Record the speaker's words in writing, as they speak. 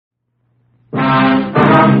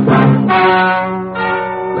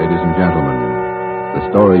Ladies and gentlemen, the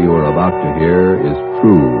story you are about to hear is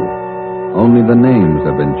true. Only the names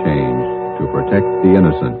have been changed to protect the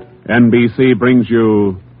innocent. NBC brings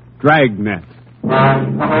you Dragnet.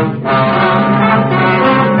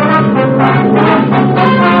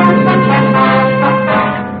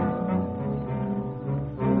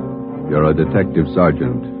 You're a detective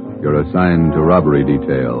sergeant. You're assigned to robbery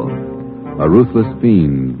detail. A ruthless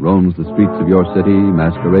fiend roams the streets of your city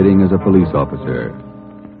masquerading as a police officer.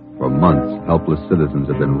 For months, helpless citizens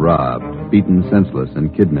have been robbed, beaten senseless,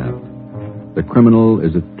 and kidnapped. The criminal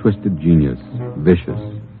is a twisted genius, vicious,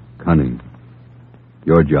 cunning.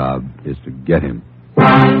 Your job is to get him.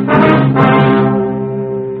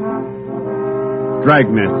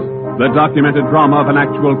 Dragnet, the documented drama of an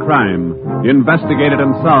actual crime, investigated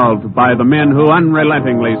and solved by the men who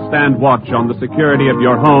unrelentingly stand watch on the security of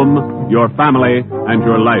your home, your family, and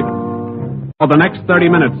your life. For the next 30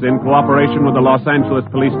 minutes, in cooperation with the Los Angeles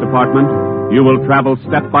Police Department, you will travel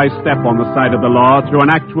step by step on the side of the law through an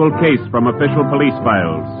actual case from official police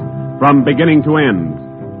files, from beginning to end,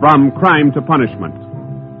 from crime to punishment.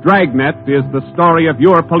 Dragnet is the story of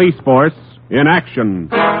your police force in action.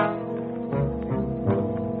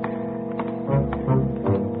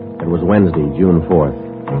 It was Wednesday, June 4th.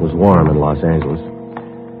 It was warm in Los Angeles.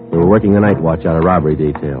 We were working the night watch out of robbery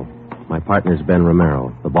detail. My partner's Ben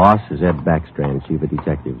Romero. The boss is Ed Backstrand, chief of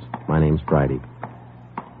detectives. My name's Friday.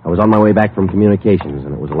 I was on my way back from communications,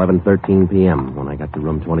 and it was 11:13 p.m. when I got to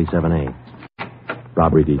room 27A.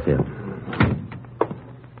 Robbery detail.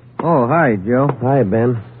 Oh, hi, Joe. Hi,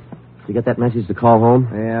 Ben. Did you get that message to call home?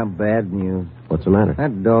 Yeah, bad news. What's the matter?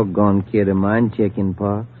 That doggone kid of mine, chicken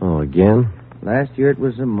pox. Oh, again? Last year it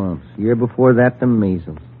was the mumps. Year before that, the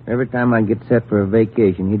measles. Every time I get set for a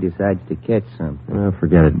vacation, he decides to catch something. Oh,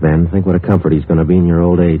 forget it, Ben. Think what a comfort he's going to be in your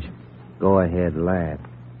old age. Go ahead, laugh.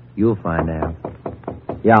 You'll find out.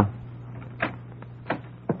 Yeah.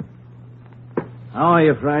 How are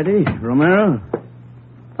you, Friday? Romero?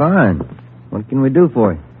 Fine. What can we do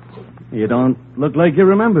for you? You don't look like you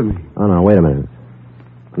remember me. Oh, no, wait a minute.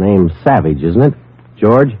 Name's Savage, isn't it?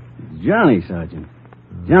 George? Johnny, Sergeant.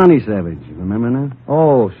 Johnny Savage. You remember now?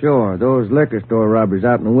 Oh, sure. Those liquor store robberies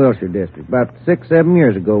out in the Wilshire district. About 6-7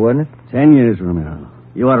 years ago, wasn't it? 10 years, Romero.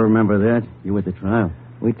 You ought to remember that. You were at the trial.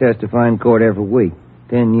 We testify in court every week.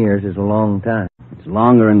 10 years is a long time. It's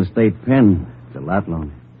longer in the state pen. It's a lot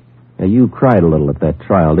longer. Yeah, you cried a little at that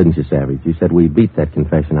trial, didn't you, Savage? You said we beat that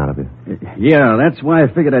confession out of you. Yeah, that's why I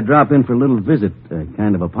figured I'd drop in for a little visit.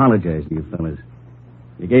 Kind of apologize to you fellas.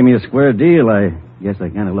 You gave me a square deal. I guess I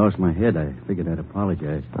kind of lost my head. I figured I'd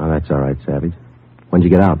apologize. Oh, that's all right, Savage. When'd you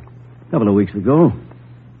get out? A couple of weeks ago.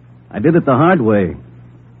 I did it the hard way.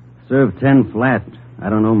 Served 10 flat. I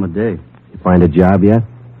don't know my day. You find a job yet?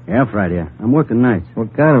 Yeah, Friday. I'm working nights.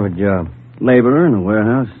 What kind of a job? Laborer in a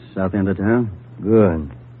warehouse, south end of town.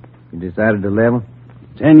 Good. You decided to level?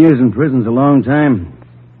 10 years in prison's a long time.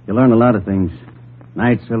 You learn a lot of things.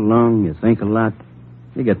 Nights are long, you think a lot.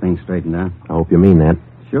 You get things straightened out. I hope you mean that.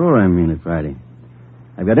 Sure I mean it, Friday.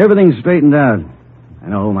 I've got everything straightened out. I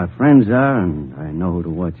know who my friends are, and I know who to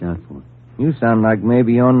watch out for. You sound like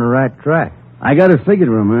maybe you're on the right track. I got it figured,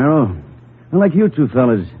 Romero. Unlike you two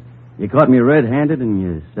fellas, you caught me red-handed, and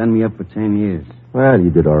you sent me up for 10 years. Well, you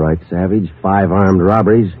did all right, Savage. 5 armed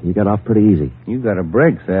robberies. You got off pretty easy. You got a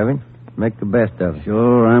break, Savage. Make the best of it.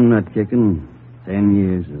 Sure, I'm not kicking. 10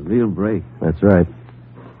 years, a real break. That's right.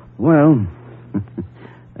 Well,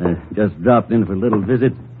 just dropped in for a little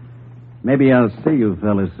visit. Maybe I'll see you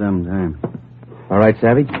fellas sometime. All right,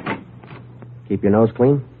 Savage? Keep your nose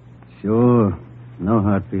clean? Sure. No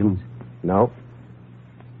hard feelings. No.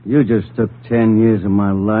 You just took 10 years of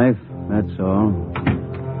my life, that's all.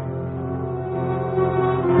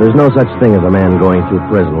 There's no such thing as a man going through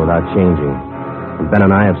prison without changing. And Ben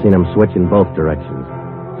and I have seen him switch in both directions.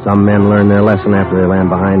 Some men learn their lesson after they land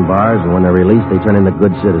behind bars, and when they're released, they turn into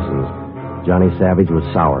good citizens. Johnny Savage was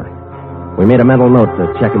sour. We made a mental note to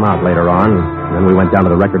check him out later on, and then we went down to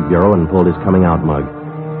the record bureau and pulled his coming out mug.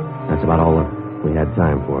 That's about all we had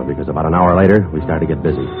time for, because about an hour later, we started to get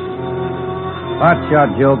busy. Hot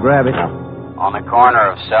shot, Joe. Grab it. On the corner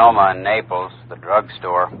of Selma and Naples, the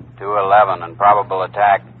drugstore, 211, and probable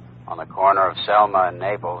attack. On the corner of Selma and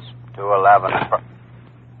Naples, 211.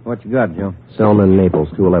 What you got, Joe? Selma and Naples,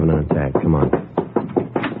 211 and attack. Come on.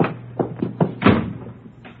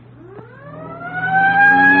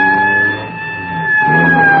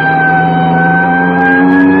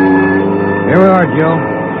 Here we are, Joe.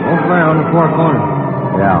 Over there on the far corner.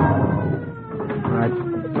 Yeah. All right.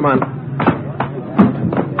 Come on.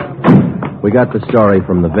 We got the story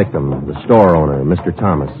from the victim, the store owner, Mr.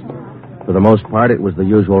 Thomas. For the most part, it was the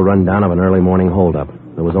usual rundown of an early morning holdup.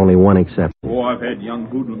 There was only one exception. Oh, I've had young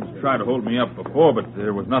hoodlums try to hold me up before, but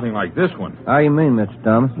there was nothing like this one. How you mean, Mr.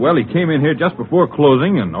 Thomas? Well, he came in here just before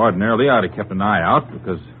closing, and ordinarily I'd have kept an eye out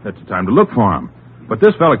because that's the time to look for him. But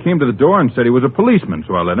this fella came to the door and said he was a policeman,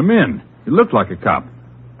 so I let him in. He looked like a cop.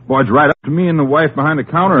 Boyed right up to me and the wife behind the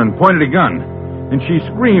counter and pointed a gun. And she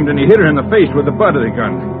screamed, and he hit her in the face with the butt of the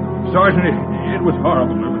gun. Sergeant, it was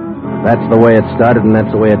horrible. That's the way it started, and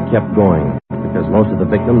that's the way it kept going. Because most of the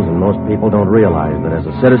victims and most people don't realize that as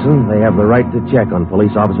a citizen, they have the right to check on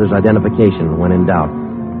police officers' identification when in doubt.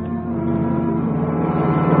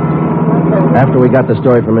 After we got the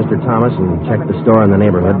story from Mr. Thomas and checked the store in the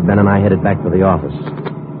neighborhood, Ben and I headed back to the office.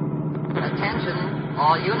 Attention,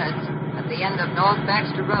 all units. At the end of North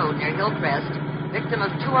Baxter Road near Hillcrest, victim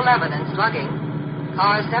of 211 and slugging.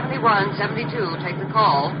 Car 7172, take the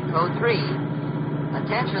call. Code 3.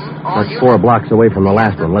 Attention, all That's units. 4 blocks away from the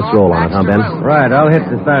last one. Let's roll on it, huh, Ben? Right, I'll hit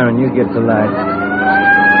the siren. You get the light.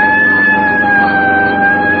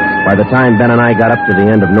 By the time Ben and I got up to the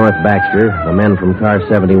end of North Baxter, the men from car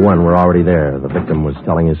 71 were already there. The victim was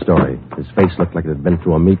telling his story. His face looked like it had been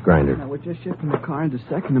through a meat grinder. I was just shifting the car into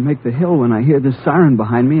second to make the hill when I hear this siren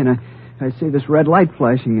behind me, and I see this red light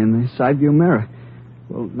flashing in the side view mirror.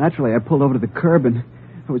 Well, naturally, I pulled over to the curb, and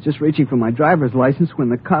I was just reaching for my driver's license when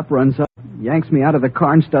the cop runs up, yanks me out of the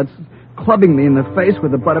car, and starts clubbing me in the face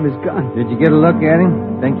with the butt of his gun. Did you get a look at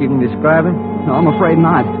him? Think you can describe him? No, I'm afraid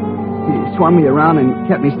not. He swung me around and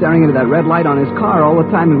kept me staring into that red light on his car all the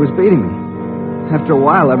time he was beating me. After a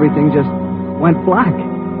while, everything just went black.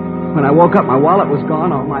 When I woke up, my wallet was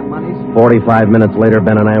gone, all my money. 45 minutes later,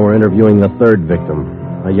 Ben and I were interviewing the third victim,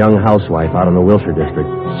 a young housewife out in the Wilshire district.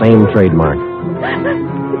 Same trademark. I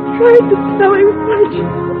tried to tell him much.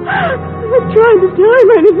 I tried to tell him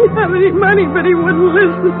I didn't have any money, but he wouldn't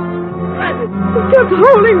listen. He kept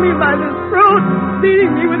holding me by the throat,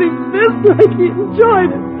 beating me with his fist like he enjoyed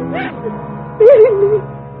it. Beating me.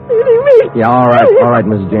 Yeah, all right,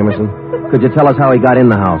 Mrs. Jameson. Could you tell us how he got in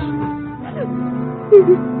the house? He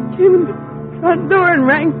came in the front door and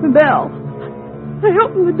rang the bell. I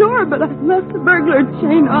opened the door, but I left the burglar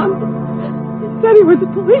chain on. He said he was a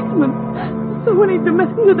policeman. So when he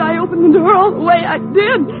demanded I open the door all the way, I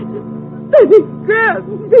did. Then he grabbed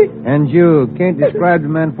me. And you can't describe the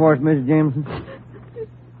man for us, Mrs. Jameson?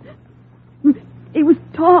 He was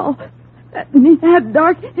tall, and he had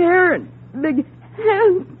dark hair and big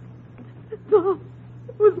hands. That's all.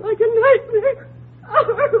 It was like a nightmare. A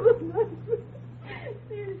horrible nightmare.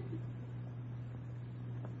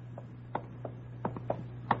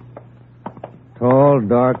 Tall,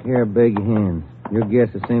 dark hair, big hands. Your guess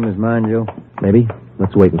the same as mine, Joe? Maybe.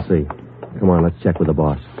 Let's wait and see. Come on, let's check with the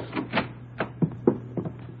boss.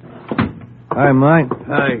 Hi, Mike.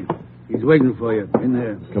 Hi. He's waiting for you. In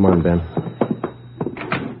there. Come on, Ben.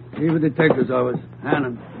 Chief of Detective's office.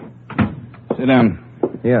 Hannon. Sit down.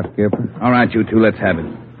 Yeah, Skipper. All right, you two, let's have it.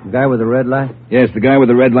 The guy with the red light? Yes, the guy with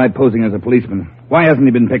the red light posing as a policeman. Why hasn't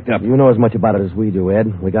he been picked up? You know as much about it as we do,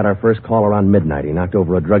 Ed. We got our first call around midnight. He knocked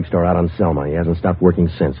over a drugstore out on Selma. He hasn't stopped working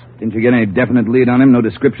since. Didn't you get any definite lead on him? No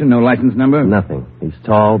description, no license number? Nothing. He's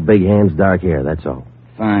tall, big hands, dark hair, that's all.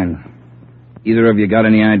 Fine. Either of you got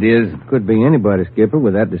any ideas? Could be anybody, Skipper,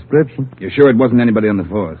 with that description. You're sure it wasn't anybody on the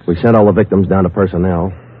force? We sent all the victims down to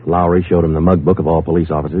personnel. Lowry showed him the mug book of all police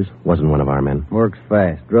officers. Wasn't one of our men. Works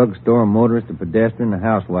fast. Drugstore, motorist, a pedestrian, a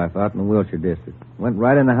housewife out in the Wilshire district. Went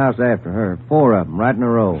right in the house after her. 4 of them, right in a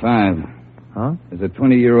row. 5. Huh? There's a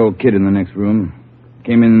 20-year-old kid in the next room.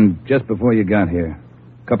 Came in just before you got here.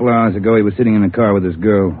 A couple of hours ago, he was sitting in a car with his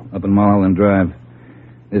girl up in Mulholland Drive.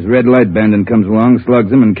 This red light bandit comes along,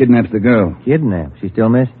 slugs him, and kidnaps the girl. Kidnapped? She still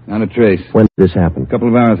missing? Not a trace. When did this happen? A couple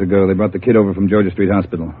of hours ago. They brought the kid over from Georgia Street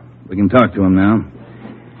Hospital. We can talk to him now.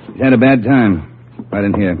 He's had a bad time. Right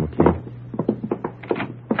in here. Okay.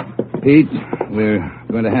 Pete, we're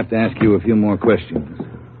going to have to ask you a few more questions.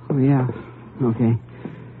 Oh, yeah. Okay.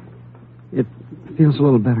 It feels a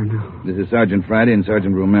little better now. This is Sergeant Friday and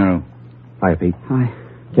Sergeant Romero. Hi, Pete. Hi.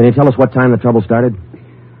 Can you tell us what time the trouble started?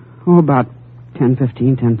 Oh, about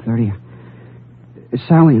 10:15, 10:30.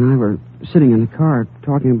 Sally and I were sitting in the car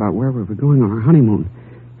talking about where we were going on our honeymoon.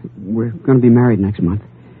 We're going to be married next month.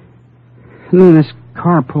 And then this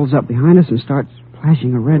car pulls up behind us and starts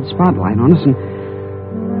flashing a red spotlight on us, and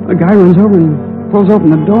a guy runs over and pulls open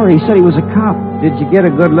the door. He said he was a cop. Did you get a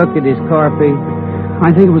good look at his car, Pete?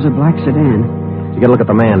 I think it was a black sedan. Did you get a look at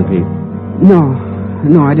the man, Pete?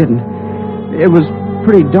 No, I didn't. It was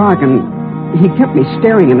pretty dark, and he kept me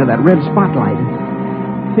staring into that red spotlight.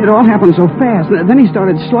 It all happened so fast. Then he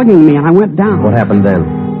started slugging me, and I went down. What happened then?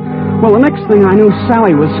 Well, the next thing I knew,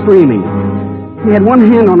 Sally was screaming. He had one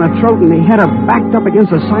hand on her throat, and he had her backed up against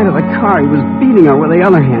the side of the car. He was beating her with the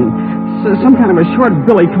other hand. Some kind of a short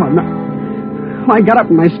billy club. Well, I got up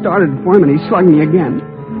and I started for him, and he slugged me again.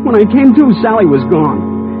 When I came to, Sally was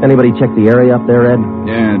gone. Anybody check the area up there, Ed?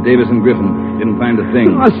 Yeah, Davis and Griffin. Didn't find a thing.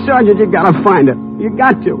 Oh, Sergeant, you gotta find it. You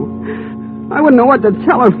got to. I wouldn't know what to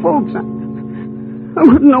tell her folks. I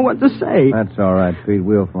wouldn't know what to say. That's all right, Pete.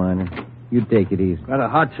 We'll find her. You take it easy. Got a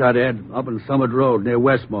hot shot, Ed, up on Summit Road near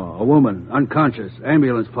Westmore. A woman, unconscious.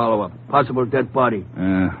 Ambulance follow-up. Possible dead body.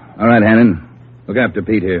 All right, Hannon. Look after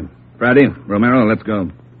Pete here. Friday, Romero, let's go.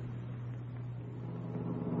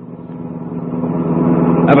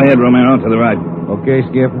 Up ahead, Romero, to the right. Okay,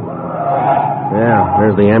 Skipper. Yeah,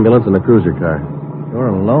 there's the ambulance and the cruiser car. You're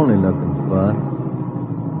a lonely-looking spot.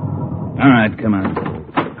 All right, come on.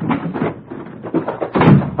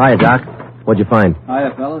 Hiya, Doc. What'd you find?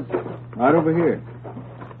 Hiya, fellas. Right over here.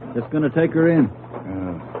 Just going to take her in.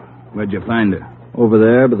 Where'd you find her? Over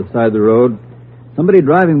there, by the side of the road. Somebody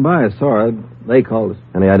driving by saw her. They called us.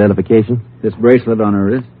 Any identification? This bracelet on her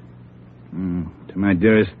wrist. To my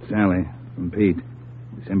dearest Sally, from Pete.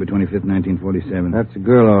 December 25th, 1947. That's a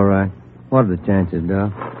girl, all right. What are the chances,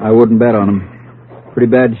 Doc? I wouldn't bet on them.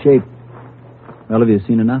 Pretty bad shape. Well, have you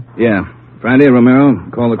seen enough? Yeah. Friday,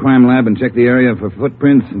 Romero, call the crime lab and check the area for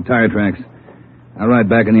footprints and tire tracks. I'll ride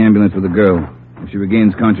back in the ambulance with the girl. If she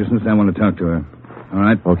regains consciousness, I want to talk to her. All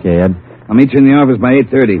right? Okay, Ed. I'll meet you in the office by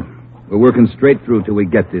 8:30. We're working straight through till we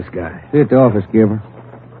get this guy. See you at the office, Skipper.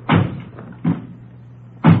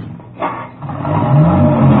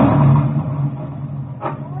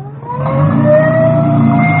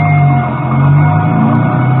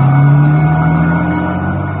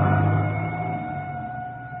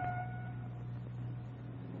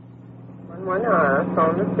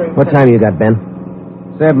 What time you got, Ben?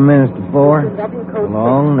 7 minutes to 4.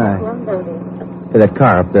 Long night. Hey, that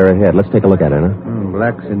car up there ahead. Let's take a look at it, huh?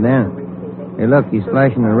 Black sedan. Hey, look, he's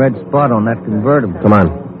flashing a red spot on that convertible. Come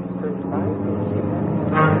on.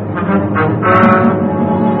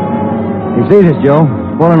 You see this, Joe?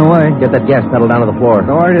 It's pulling away. Get that gas pedal down to the floor.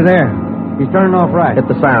 It's already there. He's turning off right. Hit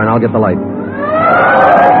the siren. I'll get the light.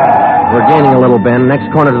 We're gaining a little, Ben.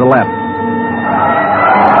 Next corner to the left.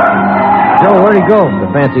 Joe, where'd he go? The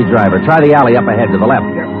fancy driver. Try the alley up ahead to the left.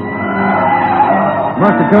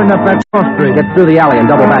 Must have turned up that cross street. Get through the alley and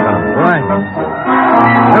double back on him. Right.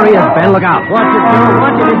 There he is, Ben. Look out. Watch it, Joe.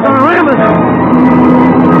 Watch it. He's going to ram us.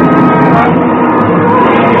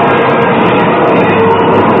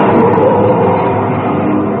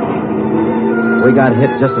 We got hit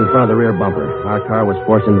just in front of the rear bumper. Our car was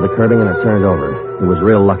forced into the curbing and it turned over. He was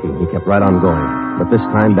real lucky. He kept right on going. But this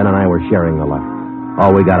time, Ben and I were sharing the luck.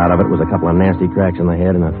 All we got out of it was a couple of nasty cracks in the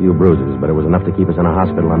head and a few bruises, but it was enough to keep us in a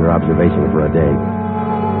hospital under observation for a day.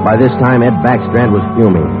 By this time, Ed Backstrand was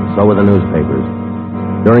fuming. So were the newspapers.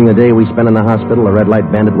 During the day we spent in the hospital, the red light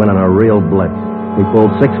bandit went on a real blitz. He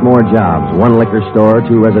pulled 6 more jobs, 1 liquor store,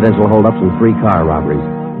 2 residential holdups, and 3 car robberies.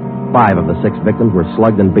 5 of the 6 victims were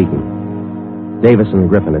slugged and beaten. Davis and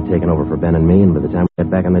Griffin had taken over for Ben and me, and by the time we got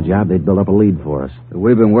back on the job, they'd built up a lead for us.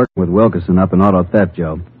 We've been working with Wilkerson up in auto theft,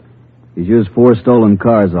 Joe. He's used 4 stolen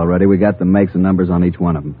cars already. We got the makes and numbers on each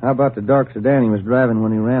one of them. How about the dark sedan he was driving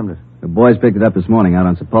when he rammed us? The boys picked it up this morning out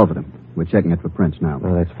on Sepulveda. We're checking it for prints now.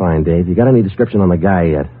 Oh, that's fine, Dave. You got any description on the guy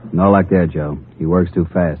yet? No luck there, Joe. He works too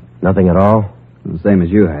fast. Nothing at all? The same as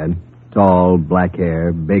you had. Tall, black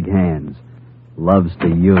hair, big hands. Loves to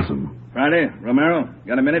use them. Friday, Romero,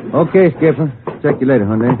 got a minute? Okay, Skipper. Check you later,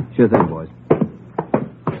 Hyundai. Sure thing, boys.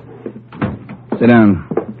 Sit down.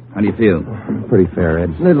 How do you feel? Pretty fair,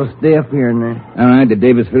 Ed. Little stiff here and there. All right, did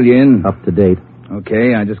Davis fill you in? Up to date.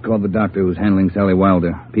 Okay, I just called the doctor who's handling Sally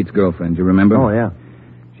Wilder, Pete's girlfriend. You remember? Oh, yeah.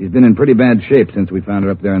 She's been in pretty bad shape since we found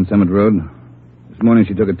her up there on Summit Road. This morning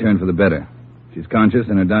she took a turn for the better. She's conscious,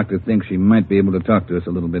 and her doctor thinks she might be able to talk to us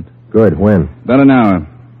a little bit. Good. When? About an hour.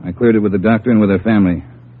 I cleared it with the doctor and with her family.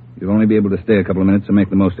 You'll only be able to stay a couple of minutes, so make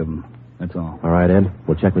the most of them. That's all. All right, Ed.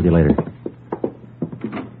 We'll check with you later.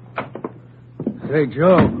 Say,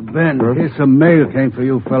 Joe, Ben, here's some mail came for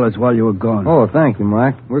you fellas while you were gone. Oh, thank you,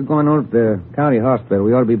 Mike. We're going over to the county hospital.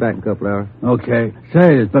 We ought to be back in a couple hours. Okay.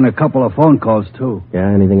 Say, there's been a couple of phone calls, too.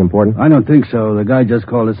 Yeah, anything important? I don't think so. The guy just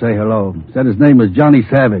called to say hello. Said his name was Johnny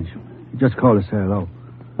Savage. He just called to say hello.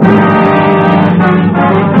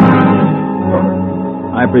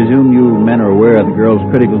 I presume you men are aware of the girl's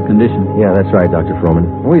critical condition. Yeah, that's right, Dr.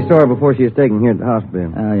 Froman. We saw her before she was taken here at the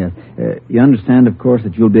hospital. Yes. You understand, of course,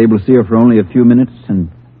 that you'll be able to see her for only a few minutes,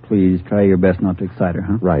 and please try your best not to excite her,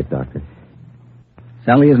 huh? Right, Doctor.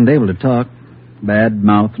 Sally isn't able to talk. Bad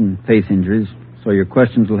mouth and face injuries, so your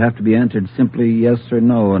questions will have to be answered simply yes or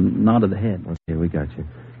no and nod of the head. Okay, we got you.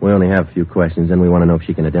 We only have a few questions, and we want to know if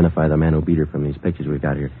she can identify the man who beat her from these pictures we've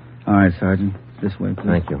got here. All right, Sergeant. This way, please.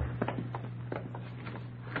 Thank you.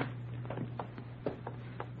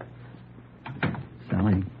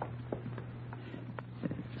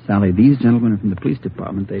 Sally, these gentlemen are from the police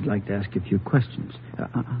department. They'd like to ask you a few questions.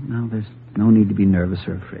 Now, there's no need to be nervous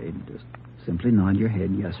or afraid. Just simply nod your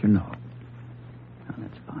head yes or no. Now,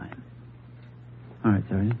 that's fine. All right,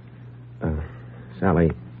 Sergeant.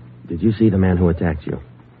 Sally, did you see the man who attacked you?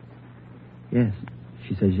 Yes.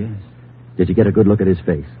 She says yes. Did you get a good look at his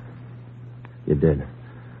face? You did.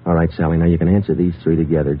 All right, Sally, now you can answer these three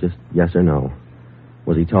together, just yes or no.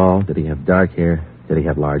 Was he tall? Did he have dark hair? Did he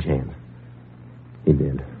have large hands? He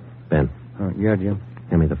did. Ben. Yeah, Jim.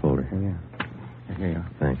 Hand me the folder. Yeah. Here you are.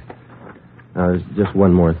 Thanks. Now, there's just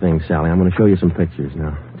one more thing, Sally. I'm going to show you some pictures.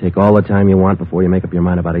 Now, take all the time you want before you make up your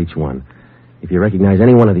mind about each one. If you recognize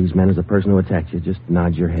any one of these men as the person who attacked you, just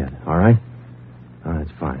nod your head, all right? Oh,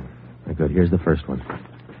 that's fine. Good. Here's the first one.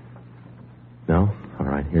 No? All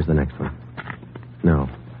right. Here's the next one. No.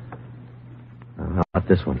 How about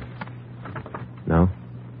this one? No?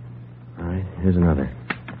 All right. Here's another.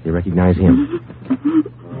 You recognize him?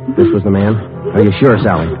 This was the man? Are you sure,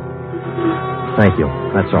 Sally? Thank you.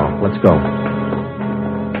 That's all. Let's go.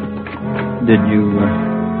 Did you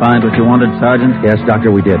find what you wanted, Sergeant? Yes,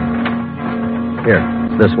 Doctor, we did. Here,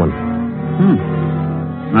 it's this one.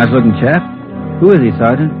 Nice-looking chap. Who is he,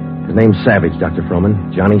 Sergeant? His name's Savage, Dr.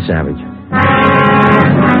 Froman. Johnny Savage.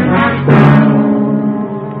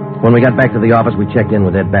 When we got back to the office, we checked in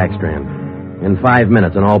with Ed Backstrand. In 5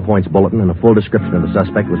 minutes, an all-points bulletin and a full description of the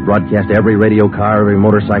suspect was broadcast to every radio car, every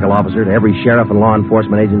motorcycle officer, to every sheriff and law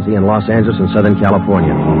enforcement agency in Los Angeles and Southern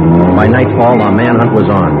California. By nightfall, our manhunt was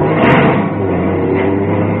on.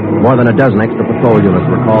 More than a dozen extra patrol units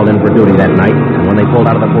were called in for duty that night, and when they pulled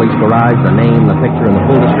out of the police garage, the name, the picture, and the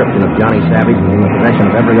full description of Johnny Savage was in the possession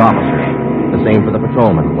of every officer. The same for the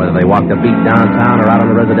patrolmen, whether they walked a beat downtown or out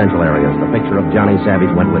in the residential areas. The picture of Johnny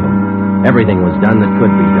Savage went with them. Everything was done that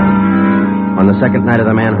could be done. On the second night of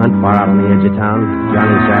the manhunt, far out on the edge of town,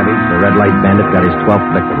 Johnny Savage, the red light bandit, got his 12th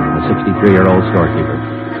victim, a 63-year-old storekeeper.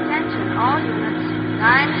 Attention, all units.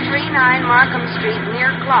 939 Markham Street,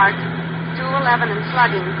 near Clark. 211 and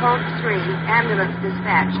slugging, code 3. Ambulance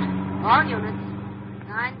dispatched. All units.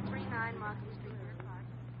 939 Markham Street, near Clark.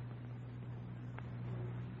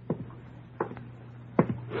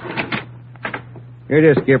 Here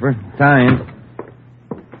it is, Skipper. Time.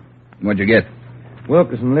 What'd you get?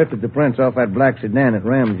 Wilkerson lifted the prints off that black sedan that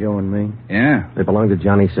rammed Joe and me. Yeah? They belonged to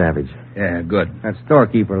Johnny Savage. Yeah, good. That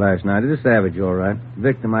storekeeper last night. It is Savage, all right. The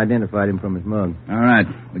victim identified him from his mug. All right.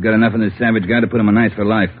 We got enough in this Savage guy to put him on ice for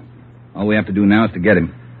life. All we have to do now is to get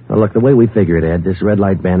him. Well, look, the way we figure it, Ed, this red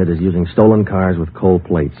light bandit is using stolen cars with cold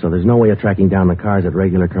plates, so there's no way of tracking down the cars at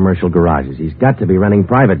regular commercial garages. He's got to be renting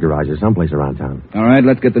private garages someplace around town. All right,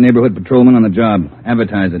 let's get the neighborhood patrolman on the job.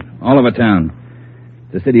 Advertise it. All over town.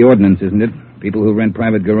 It's a city ordinance, isn't it? People who rent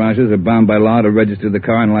private garages are bound by law to register the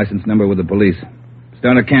car and license number with the police.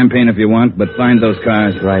 Start a campaign if you want, but find those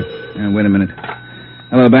cars. Right. Wait a minute.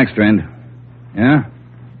 Hello, Backstrand. Yeah?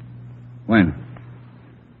 When?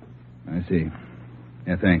 I see.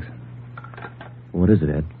 Yeah, thanks. What is it,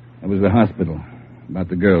 Ed? It was the hospital. About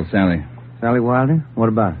the girl, Sally. Sally Wilder? What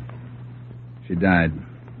about her? She died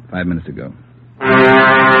 5 minutes ago.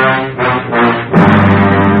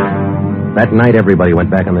 That night, everybody went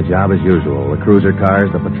back on the job as usual. The cruiser cars,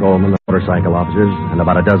 the patrolmen, the motorcycle officers, and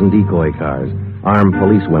about a dozen decoy cars. Armed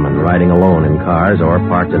policewomen riding alone in cars or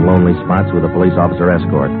parked in lonely spots with a police officer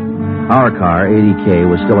escort. Our car, 80K,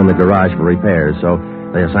 was still in the garage for repairs, so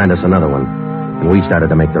they assigned us another one. And we started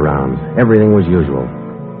to make the rounds. Everything was usual.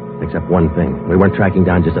 Except one thing. We weren't tracking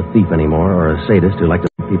down just a thief anymore, or a sadist who liked to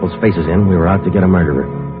put people's faces in. We were out to get a murderer.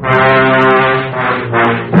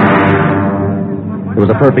 It was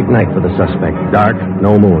a perfect night for the suspect. Dark,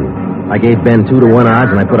 no moon. I gave Ben 2-to-1 odds,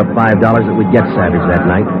 and I put up $5 that we'd get Savage that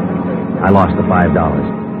night. I lost the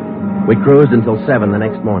 $5. We cruised until 7 the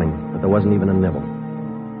next morning, but there wasn't even a nibble.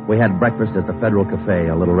 We had breakfast at the Federal Cafe,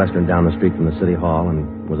 a little restaurant down the street from the city hall,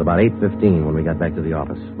 and it was about 8:15 when we got back to the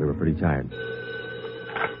office. We were pretty tired.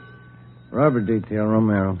 Robbery detail,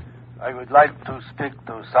 Romero. I would like to speak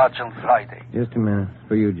to Sergeant Friday. Just a minute.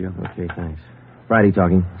 For you, Joe. Okay, thanks. Friday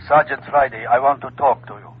talking. Sergeant Friday, I want to talk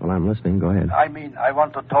to you. Well, I'm listening. Go ahead. I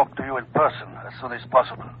want to talk to you in person as soon as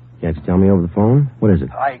possible. Can't you tell me over the phone? What is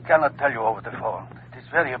it? I cannot tell you over the phone. It is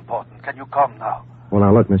very important. Can you come now? Well,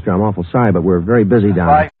 now, look, mister, I'm awful sorry, but we're very busy down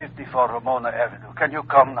 554 Ramona Avenue. Can you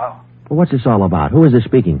come now? Well, what's this all about? Who is this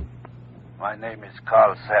speaking? My name is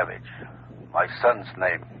Carl Savage. My son's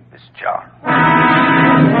name is John.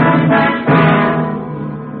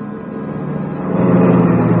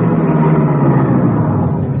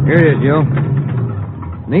 Here it is, Joe.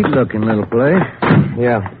 Neat-looking little place.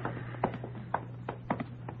 Yeah.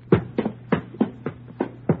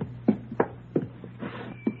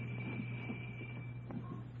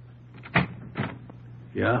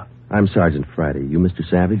 Yeah? I'm Sergeant Friday. You Mr.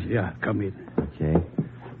 Savage? Yeah, come in. Okay.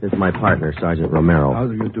 This is my partner, Sergeant Romero. How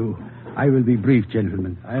do you do? I will be brief,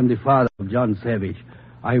 gentlemen. I am the father of John Savage.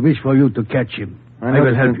 I wish for you to catch him. I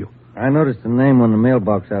will help you. I noticed the name on the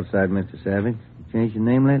mailbox outside, Mr. Savage. You changed your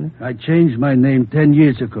name lately? I changed my name 10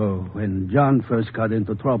 years ago when John first got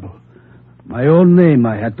into trouble. My own name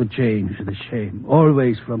I had to change. The shame.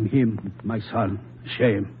 Always from him, my son.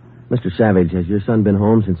 Shame. Mr. Savage, has your son been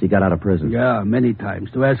home since he got out of prison? Yeah, many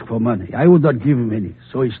times, to ask for money. I would not give him any,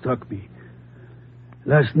 so he struck me.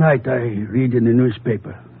 Last night I read in the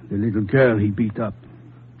newspaper the little girl he beat up.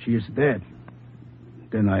 She is dead.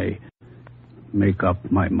 Then I make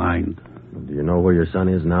up my mind. Do you know where your son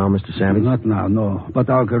is now, Mr. Savage? Not now, no. But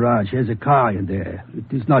our garage has a car in there. It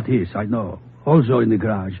is not his, I know. Also in the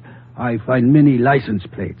garage, I find many license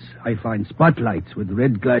plates. I find spotlights with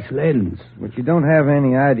red glass lens. But you don't have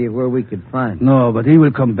any idea where we could find him. No, but he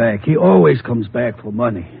will come back. He always comes back for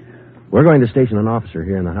money. We're going to station an officer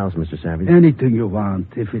here in the house, Mr. Savage. Anything you want,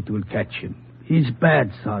 if it will catch him. He's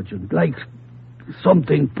bad, Sergeant. Like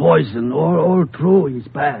something poison. All through, he's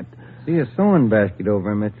bad. See a sewing basket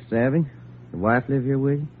over him, Mr. Savage. The wife live here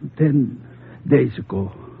with you? 10 days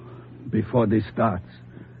ago, before this starts,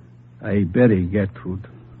 I buried Gertrude,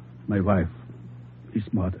 my wife, his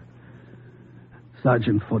mother.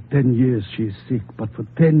 Sergeant, for 10 years she is sick, but for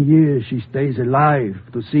 10 years she stays alive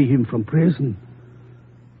to see him from prison.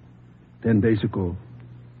 10 days ago,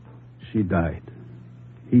 she died.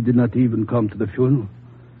 He did not even come to the funeral.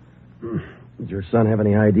 Did your son have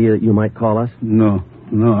any idea that you might call us? No,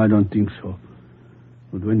 I don't think so.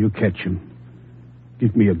 But when you catch him,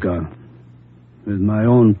 give me a gun. With my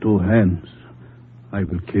own 2 hands, I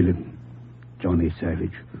will kill him. Johnny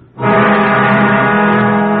Savage.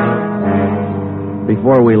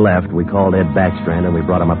 Before we left, we called Ed Backstrand and we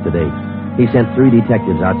brought him up to date. He sent 3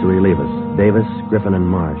 detectives out to relieve us, Davis, Griffin, and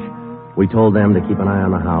Marsh. We told them to keep an eye on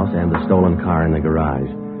the house and the stolen car in the garage.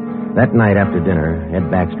 That night after dinner, Ed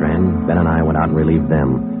Backstrand, Ben, and I went out and relieved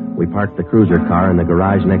them. We parked the cruiser car in the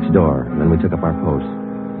garage next door, and then we took up our post.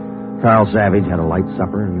 Carl Savage had a light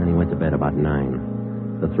supper, and then he went to bed about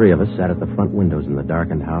 9. The 3 of us sat at the front windows in the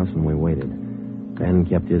darkened house, and we waited. Ben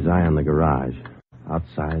kept his eye on the garage.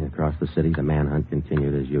 Outside, across the city, the manhunt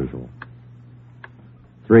continued as usual.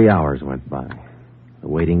 3 hours went by. The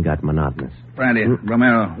waiting got monotonous. Brandy,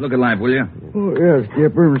 Romero, look alive, will you? Oh, yes,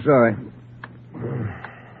 Skipper. I'm sorry.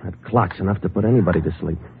 That clock's enough to put anybody to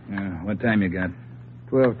sleep. Yeah, what time you got?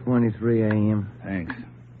 12:23 a.m. Thanks.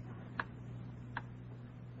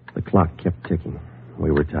 The clock kept ticking.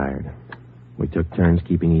 We were tired. We took turns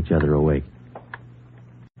keeping each other awake.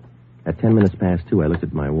 At 10 minutes past 2, I looked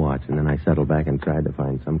at my watch, and then I settled back and tried to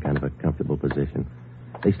find some kind of a comfortable position.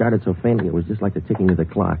 They started so faintly, it was just like the ticking of the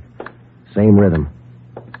clock. Same rhythm.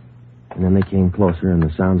 And then they came closer, and the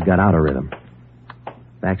sounds got out of rhythm.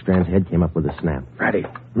 Backstrand's head came up with a snap. Brandy,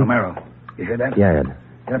 Romero, you hear that? Yeah, Ed.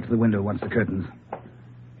 Get up to the window once the curtains.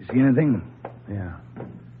 You see anything? Yeah.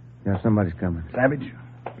 Yeah, somebody's coming. Savage?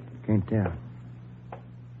 Can't tell.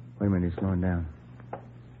 Wait a minute, he's slowing down. He's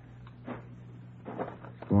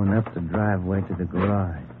going up the driveway to the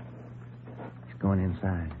garage. He's going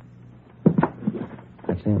inside.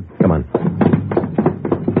 That's him. Come on.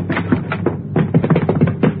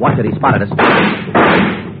 Watch it, he spotted us. He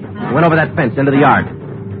went over that fence into the yard.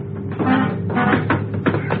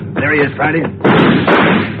 There he is, Friday.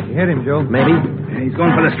 You hit him, Joe. Maybe. He's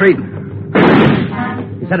going for the street.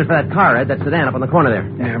 He's headed for that car, Ed, that sedan up on the corner there.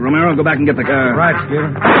 Yeah, Romero, go back and get the car. Right,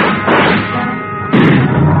 Skipper.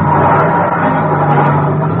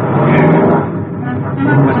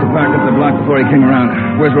 Must have parked up the block before he came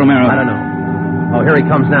around. Where's Romero? I don't know. Oh, here he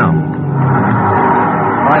comes now.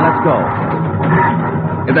 All right, let's go.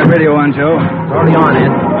 Get that radio on, Joe. It's already on,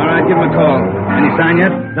 Ed. All right, give him a call. Any sign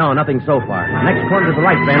yet? No, nothing so far. Next corner to the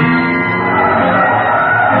right, Ben.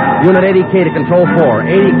 Unit 80K to Control 4.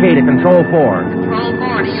 80K to Control 4. Control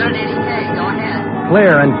 4 to Unit 80K. Go ahead.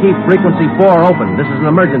 Clear and keep frequency 4 open. This is an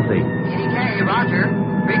emergency. 80K, roger.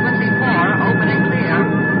 Frequency 4, open and clear.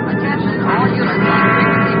 Attention, all units on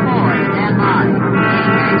frequency 4. Stand by.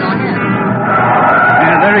 80K, go ahead.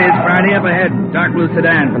 Yeah, there he is, Friday, up ahead. Dark blue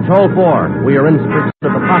sedan. Control 4. We are in pursuit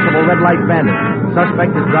of a possible red light bandit.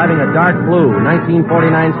 Suspect is driving a dark blue 1949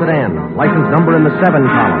 sedan. License number in the 7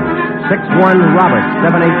 column. 61 Robert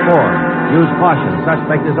 784. Use caution.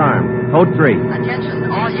 Suspect is armed. Code 3.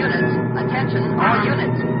 Attention, all units. Attention, all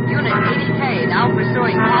units. Unit 80K now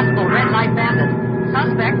pursuing possible red light bandit.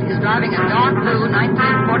 Suspect is driving a dark blue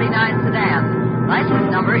 1949 sedan. License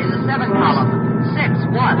number in the 7 column.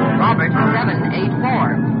 61 Robert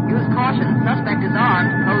 784. Use caution. Suspect is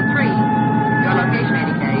armed. Code 3. Your location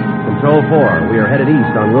indicates. Control 4, we are headed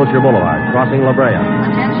east on Wilshire Boulevard, crossing La Brea.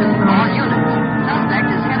 Attention, all units.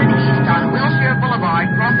 Suspect is headed east on Wilshire Boulevard,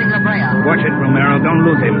 crossing La Brea. Watch it, Romero. Don't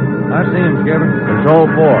lose him. I see him, Skipper. Control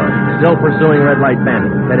 4, still pursuing red light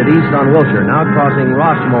bandit. Headed east on Wilshire, now crossing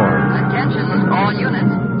Rossmore. Attention, all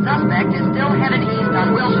units. Suspect is still headed east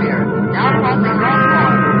on Wilshire, now crossing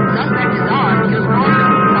Rossmore. Suspect is armed. Use caution.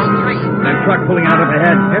 Code 3. That truck pulling out up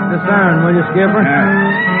ahead. Hit the siren, will you, Skipper?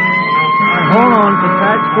 Hold on, it's a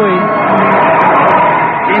tight squeeze.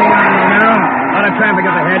 Leaning on, Romero. A lot of traffic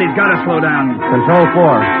up ahead. He's got to slow down. Control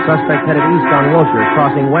 4, suspect headed east on Wilshire,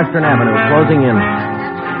 crossing Western Avenue, closing in.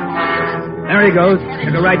 There he goes.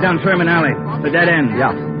 Took a right down Sherman Alley. The dead end.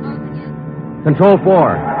 Yeah. Control 4,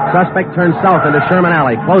 suspect turns south into Sherman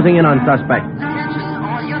Alley, closing in on suspect. Attention,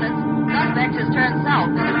 all units. Suspect has turned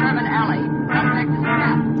south into Sherman Alley. Suspect is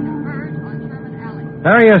trapped. Converge on Sherman Alley.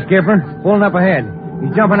 There he is, Skipper. Pulling up ahead.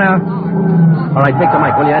 He's jumping out. All right, take the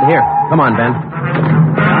mic, will you, Ed? Here. Come on, Ben.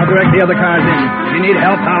 I'll direct the other cars in. If you need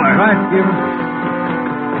help, holler. Right, Skipper.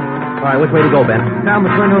 All right, which way to go, Ben? Down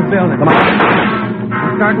between those buildings. Come on.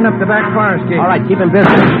 Starting up the back fire escape. All right, keep him busy.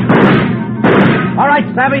 All right,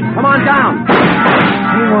 Savage, come on down.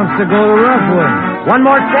 He wants to go the rough way. One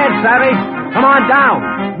more chance, Savage. Come on down.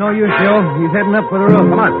 No use, Joe. He's heading up for the roof.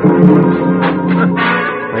 Come on.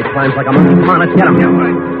 He climbs like a monkey. Come on, let's get him.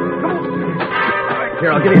 Here,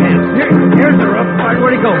 I'll give you a hand. Here's the roof.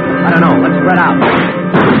 Where'd he go? I don't know. Let's spread out.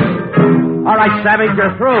 All right, Savage,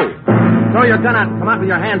 you're through. Throw your gun out and come out with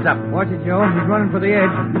your hands up. Watch it, Joe. He's running for the edge.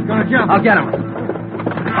 He's going to jump. I'll get him.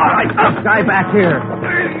 All right, up, guy back here.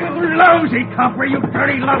 You lousy copper, you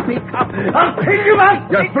dirty, lousy cop. I'll kill you out.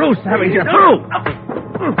 You're through, Savage. You're through.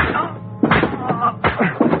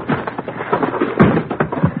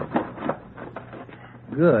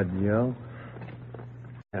 Good, Joe.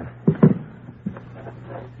 Yeah.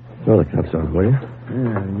 Throw the cuffs on, will you?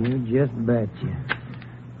 Yeah, you just betcha.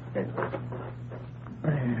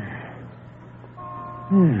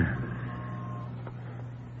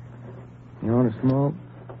 You want to smoke?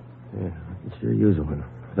 Yeah, I can sure use one.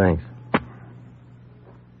 Thanks.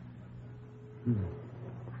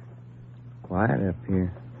 Quiet up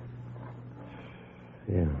here.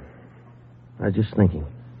 Yeah. I was just thinking.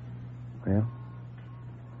 Well?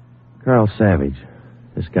 Carl Savage,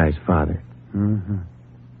 this guy's father. Mm-hmm.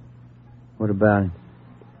 What about him?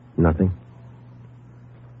 Nothing.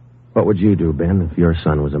 What would you do, Ben, if your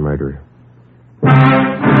son was a murderer?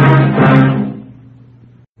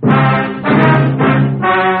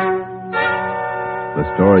 The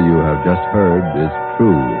story you have just heard is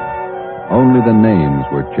true. Only the names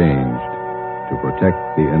were changed to protect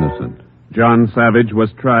the innocent. John Savage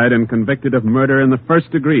was tried and convicted of murder in the first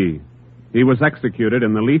degree. He was executed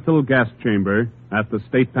in the lethal gas chamber at the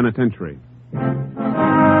state penitentiary.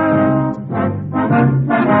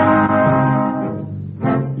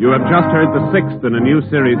 You have just heard the sixth in a new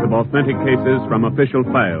series of authentic cases from official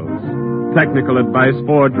files. Technical advice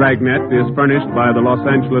for Dragnet is furnished by the Los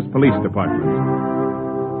Angeles Police Department.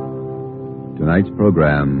 Tonight's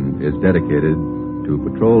program is dedicated to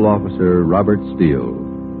Patrol Officer Robert Steele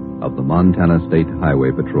of the Montana State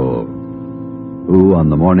Highway Patrol, who on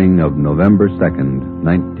the morning of November 2nd,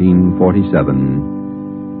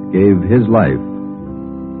 1947, gave his life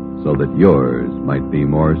so that yours might be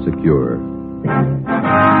more secure.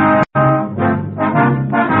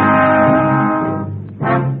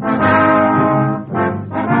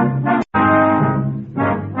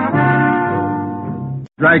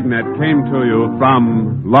 Dragnet came to you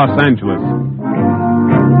from Los Angeles.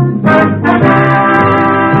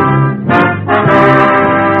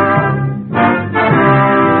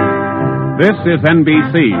 This is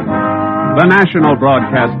NBC, the national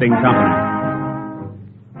broadcasting company.